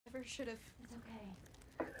Never should have. It's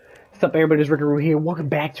okay. What's up, everybody? It's Ricker here. Welcome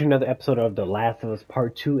back to another episode of The Last of Us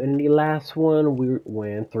Part 2. In the last one, we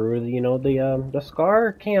went through, the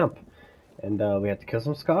Scar camp. And we had to kill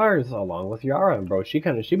some Scars along with Yara. And, bro, she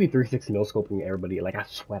be 360 no-scoping everybody. Like, I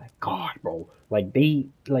swear to God, bro. Like,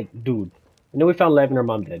 dude. And then we found Lev and her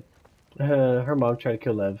mom dead. Her mom tried to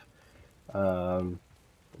kill Lev.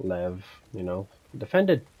 Lev,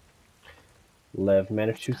 defended. Lev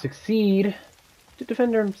managed to succeed to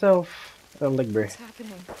defend himself. Like, bro. What's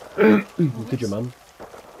happening? Did your mom? All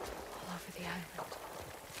over the island.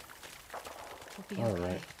 We'll be All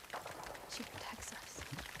okay. right. She protects us.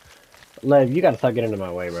 Lev, you gotta stop getting in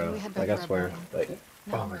my way, bro. We head Like, back I for swear. our boarding. Like,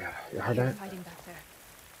 No, oh my god. You I heard hear that? fighting back there.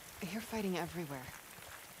 I hear fighting everywhere.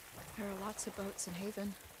 There are lots of boats in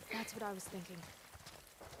Haven. That's what I was thinking.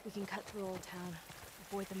 We can cut through Old Town,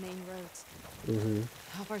 avoid the main roads. Mm-hmm.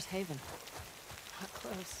 How far's Haven? Not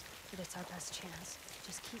close, but it's our best chance.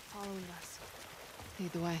 Just keep following us.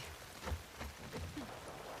 Lead the way.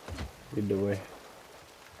 Lead the way.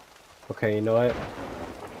 Okay, you know what?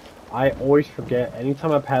 I always forget.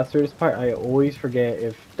 Anytime I pass through this part, I always forget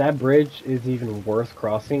if that bridge is even worth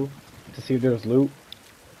crossing to see if there's loot.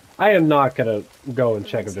 I am not gonna go and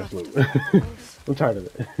check if there's loot. I'm tired of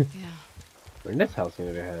it. Yeah. In this house, on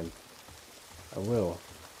the other hand, I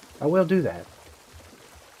will do that.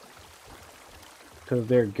 Because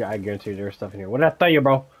I guarantee you there's stuff in here. What did I tell you,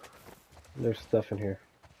 bro? There's stuff in here.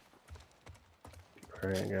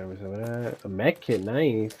 Alright, got me some of that. A med kit,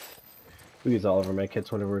 nice. We use all of our med kits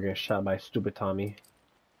whenever we're getting shot by stupid Tommy.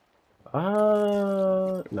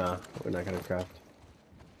 Nah, we're not gonna craft.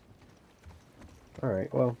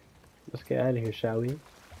 Alright, well, let's get out of here, shall we?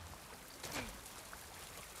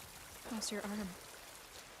 How's your arm?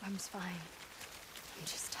 Arm's fine. I'm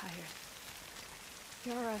just tired.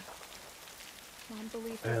 Yara. Mom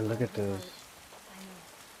believed Man, look at this. I know.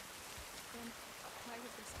 Then why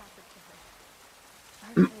would this happen to her?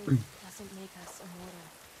 Our faith doesn't make us immortal.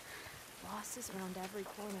 Loss is around every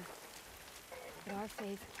corner. But our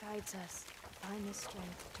faith guides us. Find the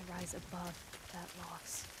strength to rise above that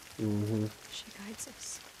loss. Mm-hmm. She guides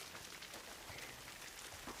us.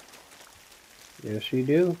 Yes, you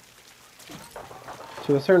do.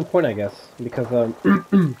 To a certain point, I guess. Because,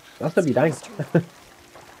 I'll still be dying.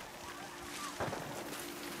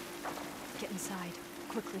 Get inside,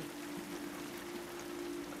 quickly.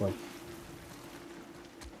 Come on.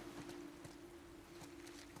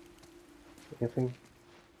 Anything?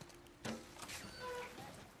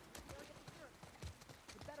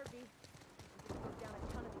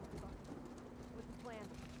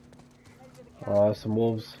 Some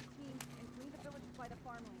wolves.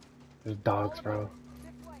 There's dogs, bro.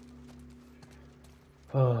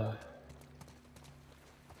 Alright,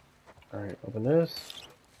 open this.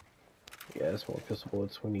 Yeah, that's more pistol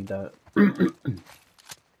bullets. We need that. Under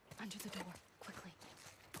the door, quickly.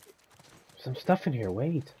 Some stuff in here,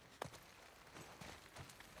 wait.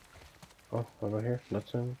 Oh, what about here?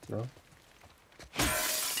 Nothing? No?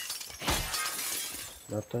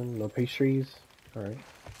 Nothing? No pastries? Alright.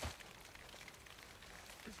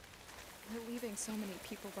 We're leaving so many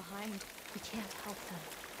people behind. We can't help them.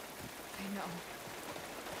 I know.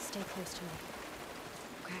 Stay close to me.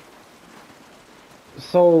 Okay.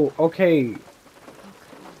 So, okay.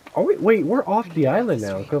 Oh, Wait, we're off the island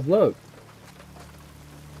now, because look.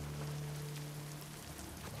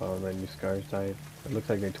 Oh, my new Scars died. It looks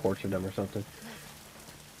like they tortured them or something.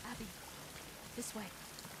 Abby, this way.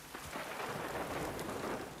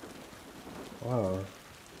 Wow.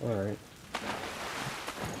 Alright.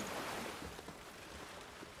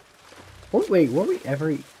 Wait, were we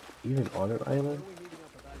ever even on an island?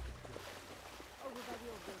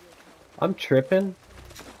 I'm tripping.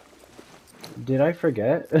 Did I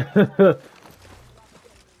forget? Because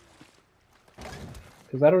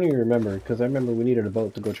I don't even remember. Because I remember we needed a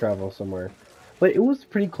boat to go travel somewhere. But it was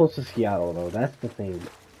pretty close to Seattle, though. That's the thing.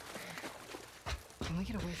 Can we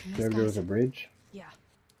get away from this? There was a bridge? Yeah.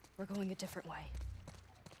 We're going a different way.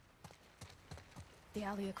 The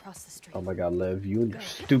alley across the street. Oh my god, Liv. You and your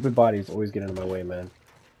stupid bodies always get in my way, man.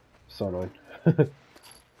 So annoying.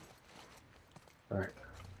 Alright.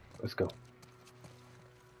 Let's go.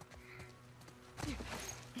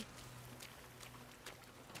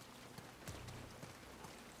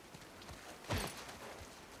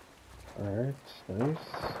 Alright, nice.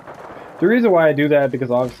 The reason why I do that,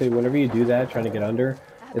 because obviously whenever you do that, trying to get under,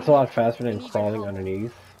 it's a lot faster than crawling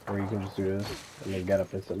underneath, where you can just do this and then get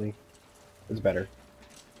up instantly. It's better.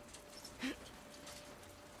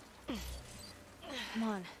 Come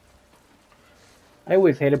on. I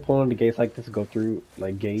always hated pulling the gates like this to go through,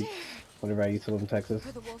 like, gates whenever I used to live in Texas.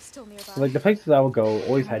 Are the wolves still nearby? So, like the places I would go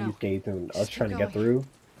always I had don't these know. gates, and us Just trying to keep get going. through.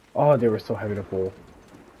 Oh, they were so heavy to pull. It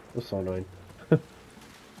was so annoying.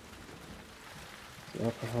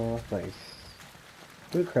 Alcohol, nice.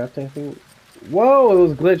 Do we craft anything? Whoa, it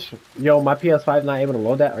was glitched. Yo, my PS5 not able to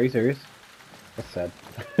load that. Are you serious? That's sad.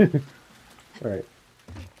 Alright.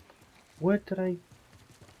 What did I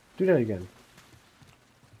do that again?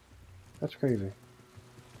 That's crazy.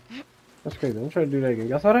 That's crazy. I'm trying to do that again.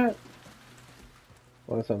 Y'all saw that?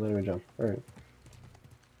 Oh, that's not letting me jump. Alright.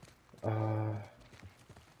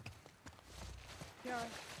 Yara.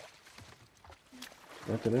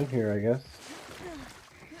 Nothing in here, I guess.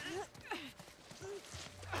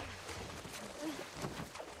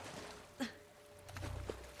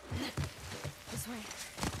 This way.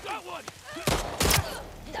 Got one!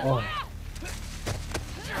 Oh.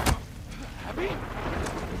 Abby?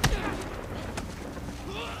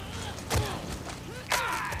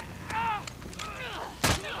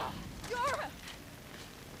 Yara!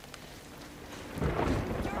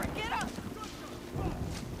 Yara, get up!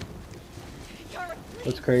 Yara,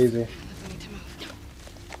 That's crazy. we need to move.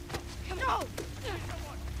 Come on!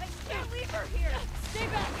 I can't leave her here! Stay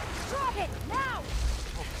back! Drop it! Now!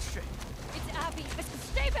 Oh, shit. It's Abby!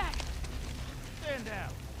 Stay back! Stand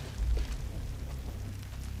down.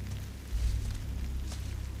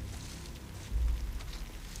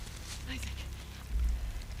 Isaac.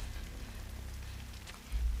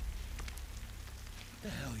 What the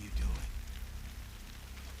hell are you doing?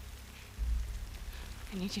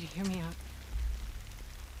 I need you to hear me out.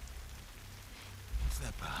 What's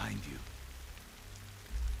that behind you?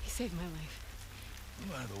 He saved my life.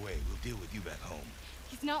 Move out of the way. We'll deal with you back home.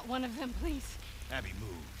 He's not one of them, please. Abby,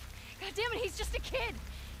 move. God damn it, he's just a kid!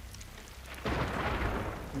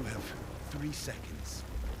 You have 3 seconds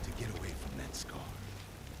to get away from that scar.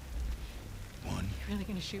 1, You really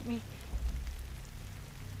gonna shoot me?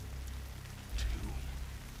 2.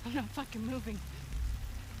 I'm not fucking moving.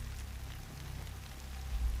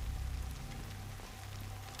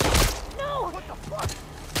 No! What the fuck?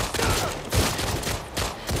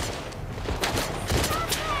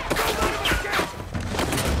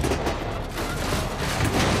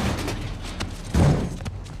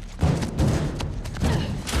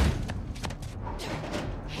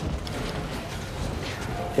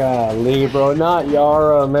 Golly, bro, not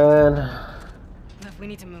Yara, man. Look, we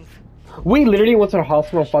need to move. We literally went to the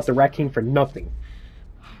hospital and fought the Rat King for nothing.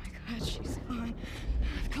 Oh my god, she's gone.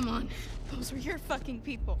 Come on. Those were your fucking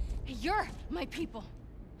people. You're my people.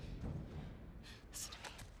 Listen to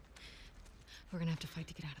me. We're gonna have to fight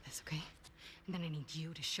to get out of this, okay? And then I need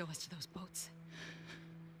you to show us to those boats.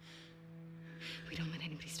 We don't let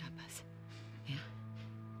anybody stop us. Yeah?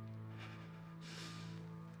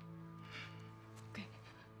 Okay.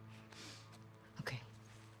 Okay.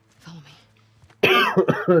 Follow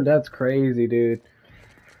me. That's crazy, dude.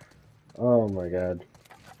 Oh my god.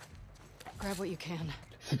 Grab what you can.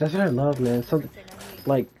 See, that's what I love, man. Something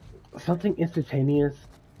like something instantaneous,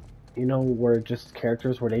 you know, where just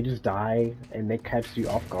characters where they just die and they catch you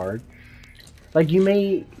off guard. Like you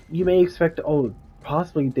may expect, oh,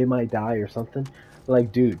 possibly they might die or something.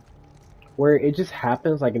 Like, dude, where it just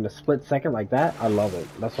happens like in a split second like that, I love it.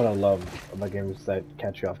 That's what I love about games that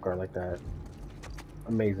catch you off guard like that.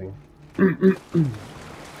 Amazing.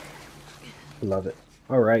 Love it.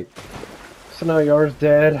 Alright. So now Yara's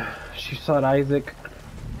dead. She shot Isaac.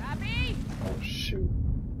 Abby! Oh shoot.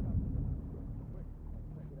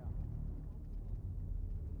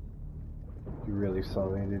 You really saw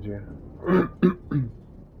me, did you? Come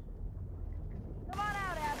on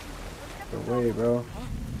out, Abby. No way, bro.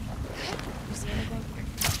 You see anything?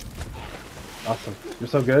 Awesome. You're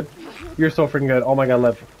so good. You're so freaking good. Oh my god,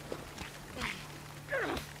 Lev.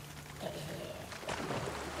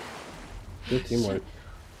 Good teamwork.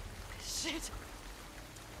 Shit.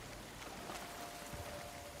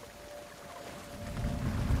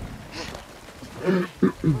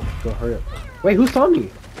 Go, hurry up. Wait, who saw me?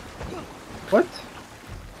 What?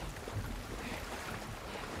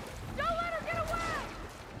 Don't let her get away!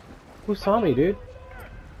 Who saw me, dude?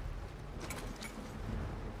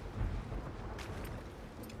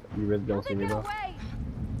 You really don't see me, bro. Away!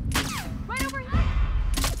 Right over here!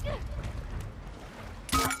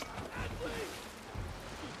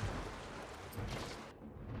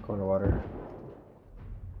 Go in the water.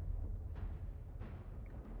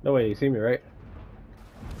 No way, you see me, right?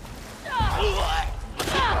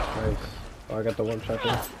 Nice. Oh, I got the one shot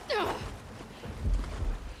there.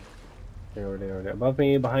 There, over there, over there. Above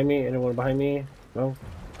me, behind me, anyone behind me? No?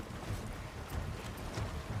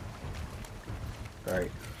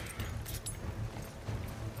 Alright.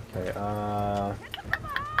 Okay,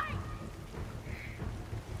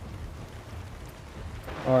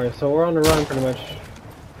 Alright, so we're on the run pretty much.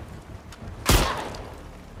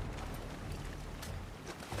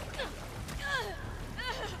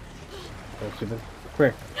 Oh, stupid. Come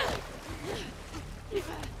here.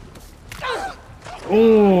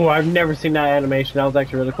 Ooh, I've never seen that animation. That was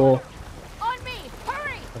actually really cool. On me!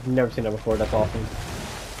 Hurry! I've never seen that before. That's awesome.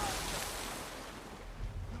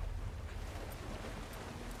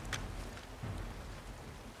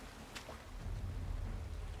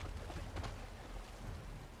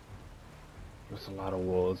 There's a lot of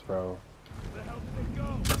wolves, bro. Where the hell did they go?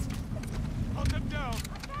 Hunt them down.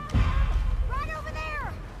 Right over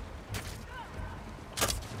there!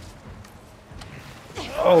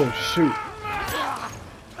 Oh, shoot.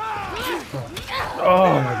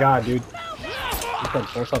 Oh my god, dude. You can't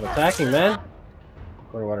force off attacking, man.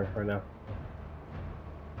 Water, water, right now.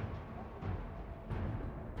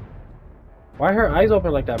 Why are her eyes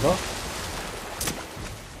open like that, bro?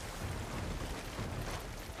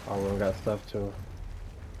 Oh, we got stuff too.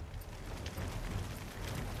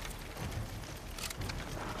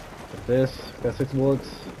 Like this, got 6 bullets.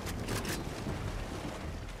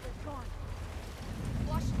 They're gone.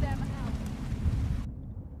 Flush them out.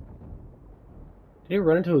 Did he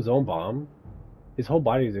run into his own bomb? His whole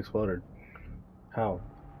body is exploded. How?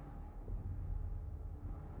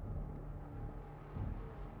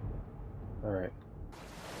 Alright.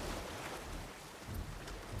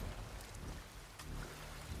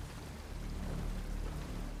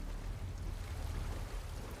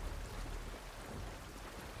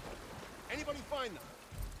 Anybody find them?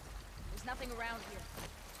 There's nothing around here.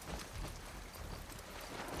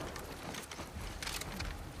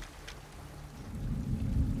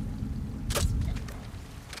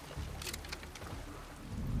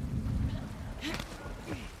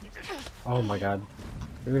 Oh my god.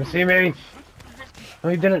 You're gonna see me!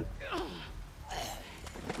 No, you didn't!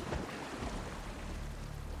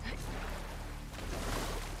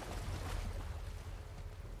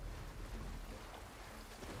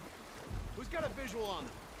 Who's got a visual on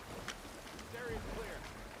them? This area's clear.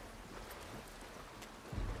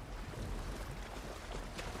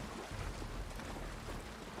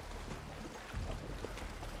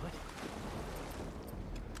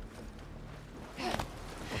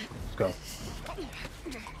 Let's go.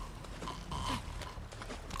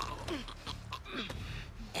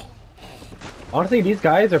 Honestly, these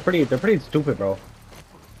guys are they're pretty stupid, bro.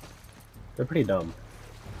 They're pretty dumb.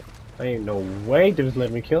 I ain't no way to just let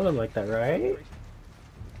me kill them like that, right?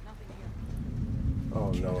 Nothing here.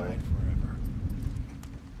 Oh, no way.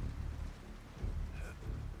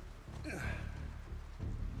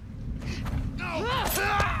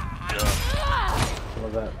 What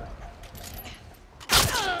was that?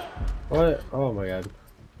 What? Oh my god.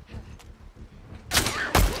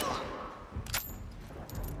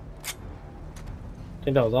 I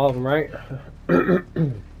think that was all of them, right?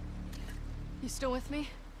 You still with me?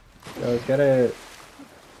 Yeah, let's get it.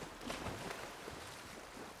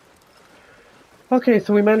 Okay,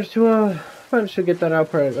 so we managed to get that out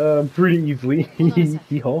pretty easily. Hee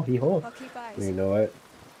ho, hee ho. I'll keep eyes. You know what?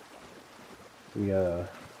 We're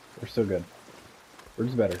still good. We're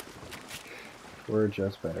just better. We're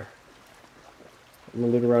just better. I'm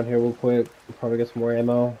gonna loot around here real quick. Probably get some more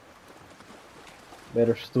ammo.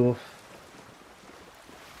 Better stuff.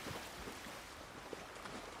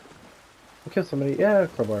 Kill somebody. Yeah,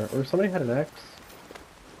 crowbar. Or somebody had an axe.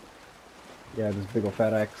 Yeah, this big ol'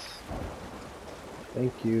 fat axe.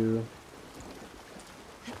 Thank you.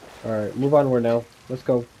 Alright, move onward now. Let's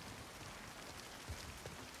go.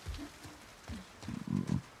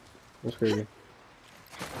 That's crazy.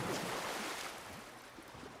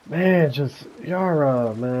 Man, just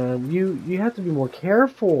Yara, man, you have to be more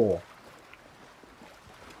careful.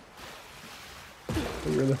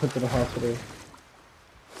 You really went to the hospital.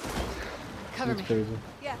 Cover That's me. crazy.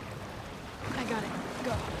 Yeah. I got it.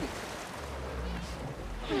 Go.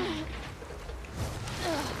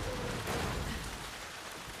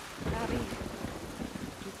 Abby, you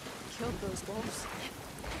killed those wolves.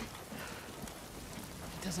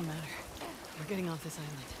 It doesn't matter. We're getting off this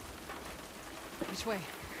island. Which way?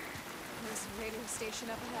 There's a radio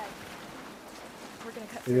station up ahead. We're gonna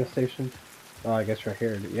cut Radio through. station. Oh, I guess right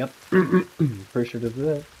here. Yep. Pretty sure this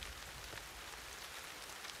is it.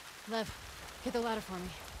 Lev, hit the ladder for me.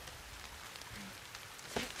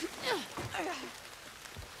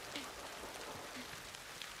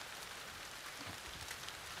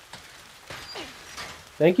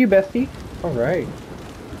 Thank you, bestie. Alright.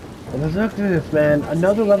 Well, let's look at this, man.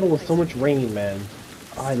 Another level with so much rain, man.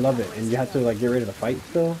 Oh, I love it. And you have to, like, get ready to fight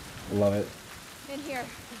still. I love it. In here.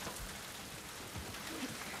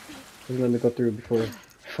 Just let me go through before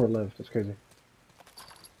Lev. That's crazy.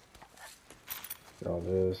 Get all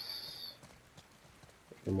this.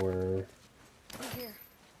 More. Over here.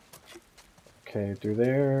 Okay, through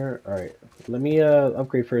there. Alright. Let me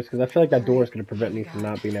upgrade first, because I feel like that door is going to prevent Oh my me from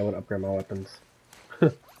God. not being able to upgrade my weapons.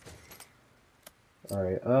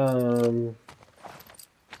 Alright,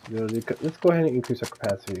 let's go ahead and increase our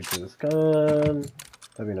capacity to this gun.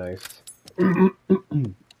 That'd be nice.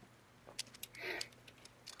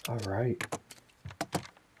 Alright.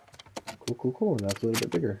 Cool, cool, cool. That's a little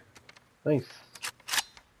bit bigger. Nice.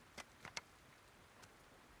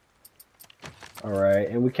 Alright,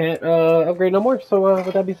 and we can't upgrade no more, so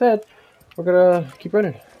with that being said, we're gonna keep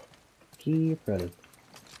running. Keep running.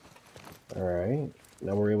 Alright.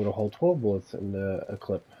 Now we're able to hold 12 bullets in a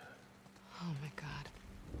clip. Oh my God.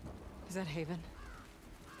 Is that Haven?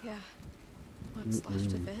 Yeah. What's left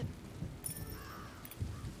of it?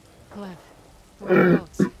 Lev, where are the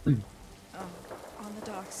boats? On the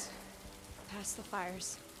docks. Past the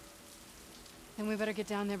fires. Then we better get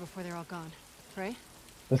down there before they're all gone, right?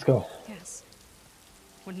 Let's go. Yes.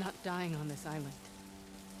 We're not dying on this island.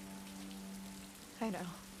 I know.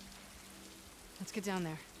 Let's get down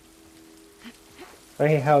there. I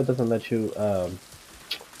hate how it doesn't let you run.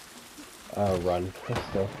 Let's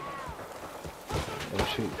go. Oh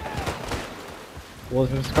shoot. Well,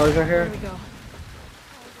 there's scars right Here here. we go.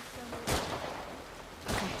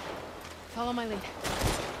 Okay. Follow my lead.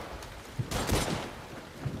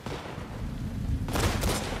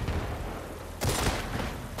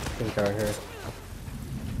 Think right here.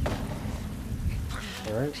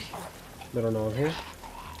 Alright. Little no one here.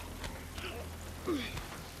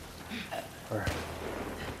 Alright.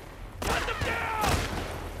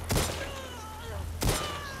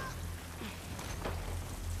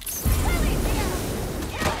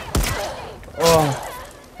 Oh,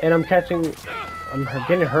 and I'm getting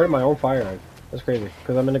hurt in my own fire. That's crazy,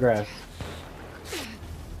 because I'm in the grass.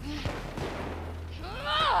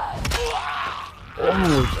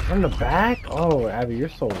 Oh, from the back? Oh, Abby, you're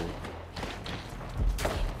so...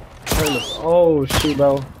 Oh, shoot,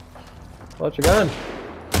 bro. What's your gun?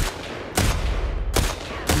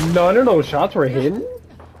 None of those shots were hidden?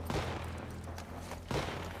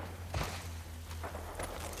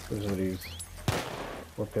 Here's what these.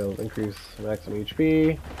 More pills, increase maximum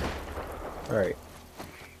HP. Alright.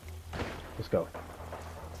 Let's go.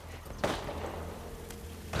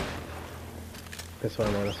 That's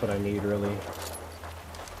what I need, really.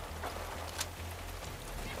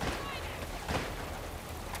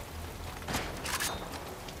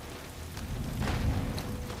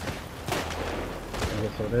 I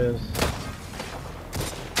guess it is.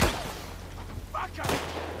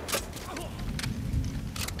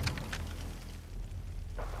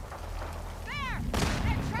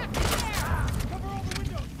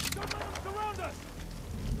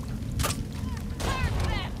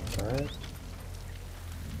 Alright.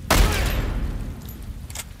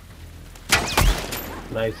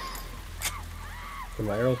 Nice. Put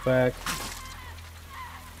my arrows back.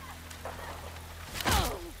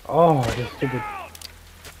 Oh, I just stupid.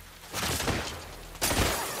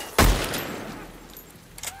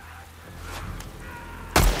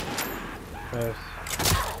 Nice.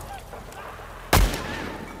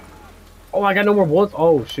 Oh, I got no more bullets.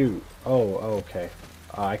 Oh, shoot. Oh, okay.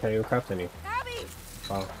 I can't even craft any.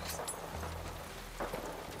 Wow.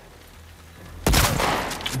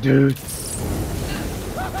 Dude.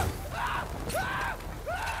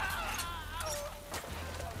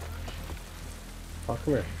 Oh,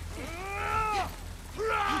 come here.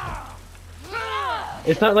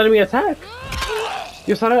 It's not letting me attack.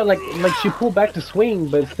 You saw that, like she pulled back to swing,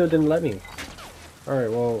 but it still didn't let me.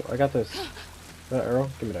 Alright, well, I got this. That arrow?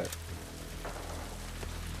 Give me that.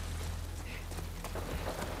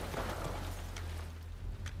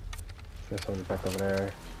 There's someone back over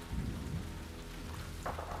there.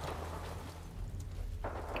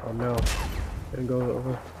 Oh no. Didn't go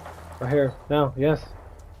over. Right here. No, yes.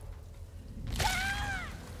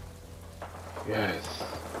 Yes.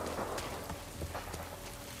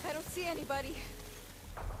 I don't see anybody.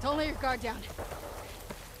 Don't let your guard down.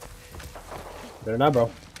 Better not, bro.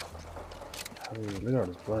 Look at all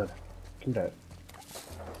this blood. Look at that.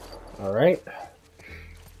 Alright.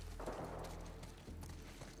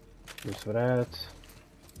 Use for that.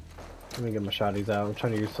 Let me get my shotties out. I'm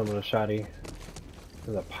trying to use some of the shotty.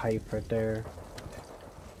 There's a pipe right there.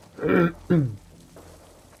 Alright.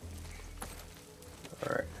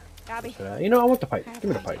 Abby. You know, I want the pipe. Give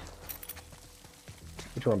me the pipe.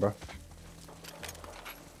 Which one, bro?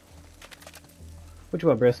 Which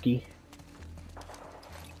one, Bresky?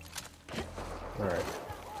 Alright.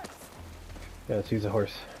 Yeah, let's use the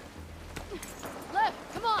horse. Lev,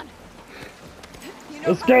 come on. You know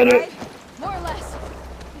Let's how get to it. ride? More or less.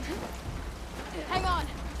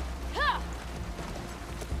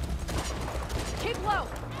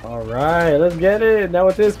 Alright, let's get it. Now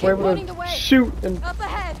with this, Just we're keep able pointing the to way. shoot and Up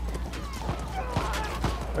ahead.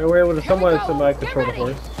 we're able to Here we somewhat go. Get control the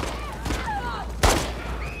ready. horse.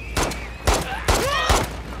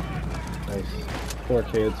 Nice. Poor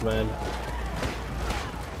kids, man.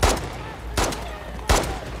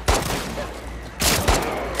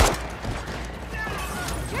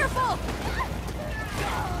 Careful.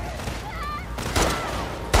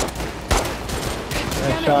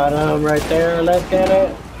 I shot him right there. Let's get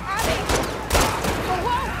it.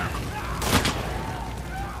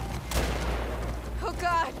 Oh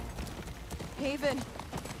God. Haven.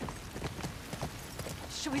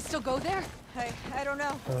 Should we still go there? I don't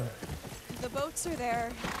know. The boats are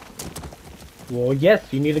there. Well, yes,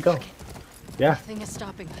 you need to go. Yeah. Nothing is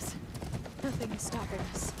stopping us. Nothing is stopping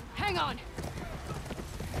us. Hang on!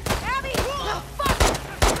 Abby! Oh, fuck!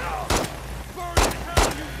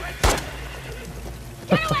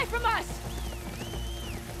 Get away from us!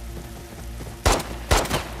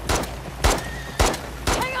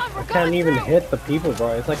 Hang on, we're I going can't even through. hit the people, bro.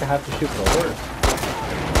 It's like I have to shoot the horse.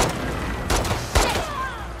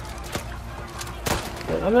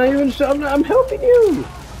 I'm not even sure. I'm helping you.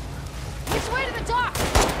 Which way to the dock?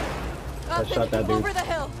 I shot that dude. Over the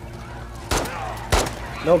hill.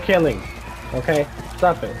 No killing. Okay?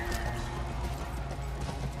 Stop it.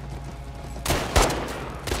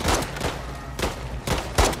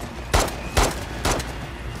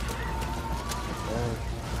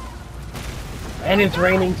 And it's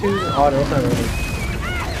raining too. Oh no, it's not raining.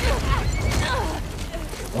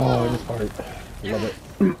 Oh, this part. Love it.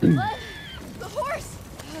 The horse.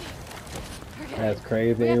 That's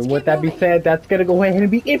crazy. We have to And with keep that being moving. said, that's gonna go ahead and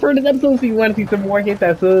be it for this episode. So if you want to see some more, hit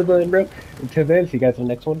that sub button, bro. Until then, see you guys in the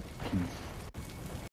next one. Peace.